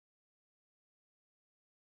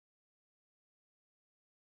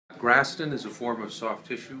Graston is a form of soft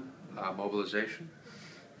tissue mobilization,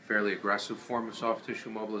 fairly aggressive form of soft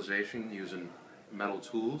tissue mobilization using metal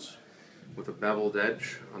tools with a beveled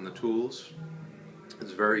edge on the tools.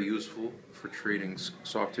 It's very useful for treating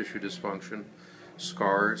soft tissue dysfunction,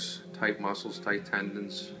 scars, tight muscles, tight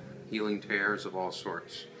tendons, healing tears of all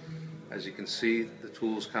sorts. As you can see, the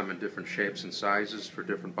tools come in different shapes and sizes for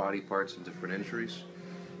different body parts and different injuries.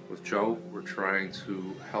 With Joe, we're trying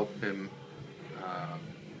to help him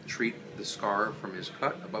treat the scar from his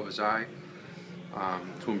cut above his eye,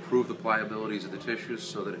 to improve the pliabilities of the tissues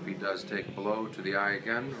so that if he does take a blow to the eye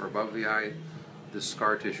again or above the eye, the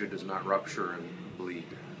scar tissue does not rupture and bleed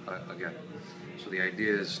again. So the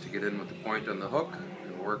idea is to get in with the point on the hook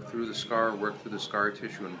and work through the scar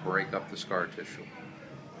tissue and break up the scar tissue.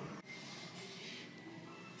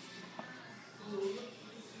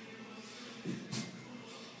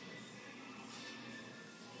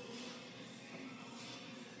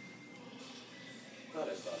 Thought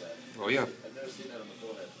I saw that. Oh yeah. I've never seen that on the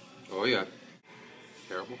forehead. Oh yeah.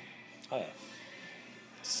 Terrible. Oh yeah.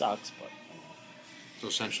 Sucks, but. So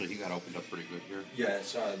essentially he got opened up pretty good here. Yeah, I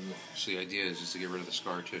saw it. So the idea is just to get rid of the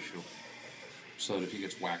scar tissue so that if he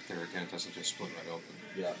gets whacked there again, it doesn't just split right open.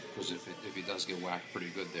 Yeah. Because if he does get whacked pretty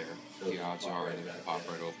good there, the odds are it will pop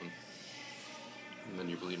right open. And then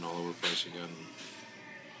you're bleeding all over the place again.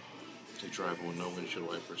 You're driving with no windshield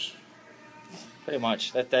wipers. Pretty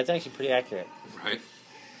much. That's actually pretty accurate. Right?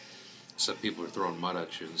 Except people are throwing mud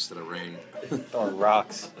at you instead of rain. Or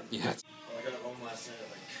rocks. Yeah. Well, I got home last night at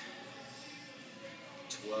like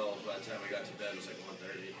 12. By the time I got to bed, it was like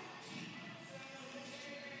 1:30.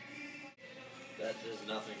 There's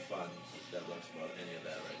nothing fun that looks about any of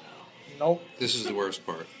that right now. Nope. This is the worst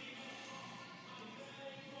part.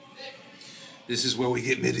 This is where we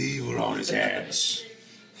get medieval on his ass.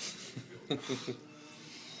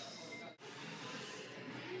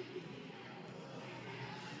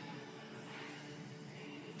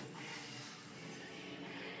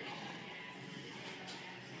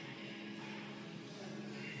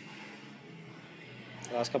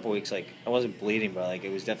 The last couple of weeks, like, I wasn't bleeding, but like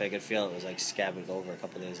it was definitely, I could feel it was like scabbing over a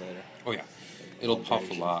couple of days later. Oh yeah. It'll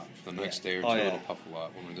puff a lot. For the next day or two, yeah. it'll puff a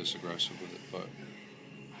lot when we're this aggressive with it, but...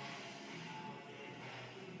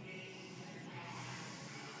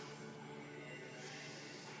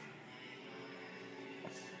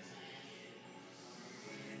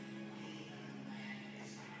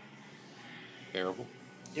 Bearable?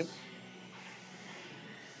 Yep.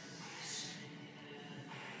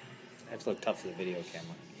 I have to look tough for the video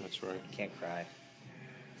camera. That's right. Can't cry.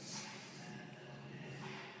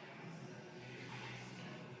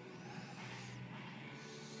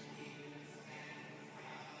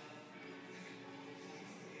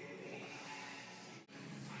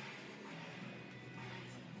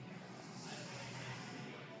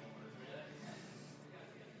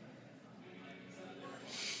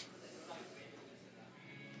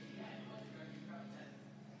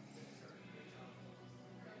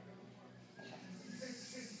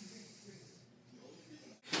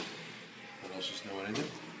 Just know anything?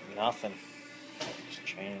 Nothing. Just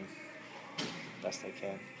training best I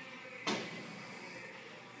can.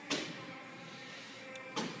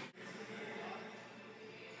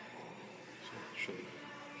 Show you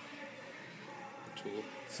the tool.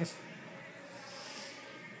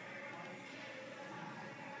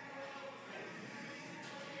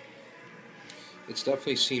 It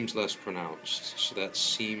definitely seems less pronounced. So that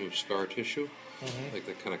seam of scar tissue, like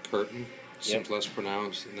that kind of curtain, seems less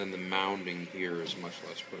pronounced, and then the mounding here is much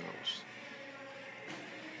less pronounced.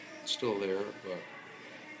 It's still there, but...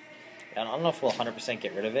 I don't know if we'll 100%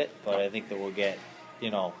 get rid of it, but I think that we'll get,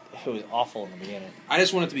 it was awful in the beginning. I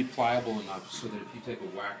just want it to be pliable enough so that if you take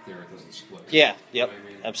a whack there, it doesn't split. Yeah, yep, You know what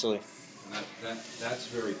I mean? absolutely. And that's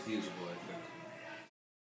very feasible, I think.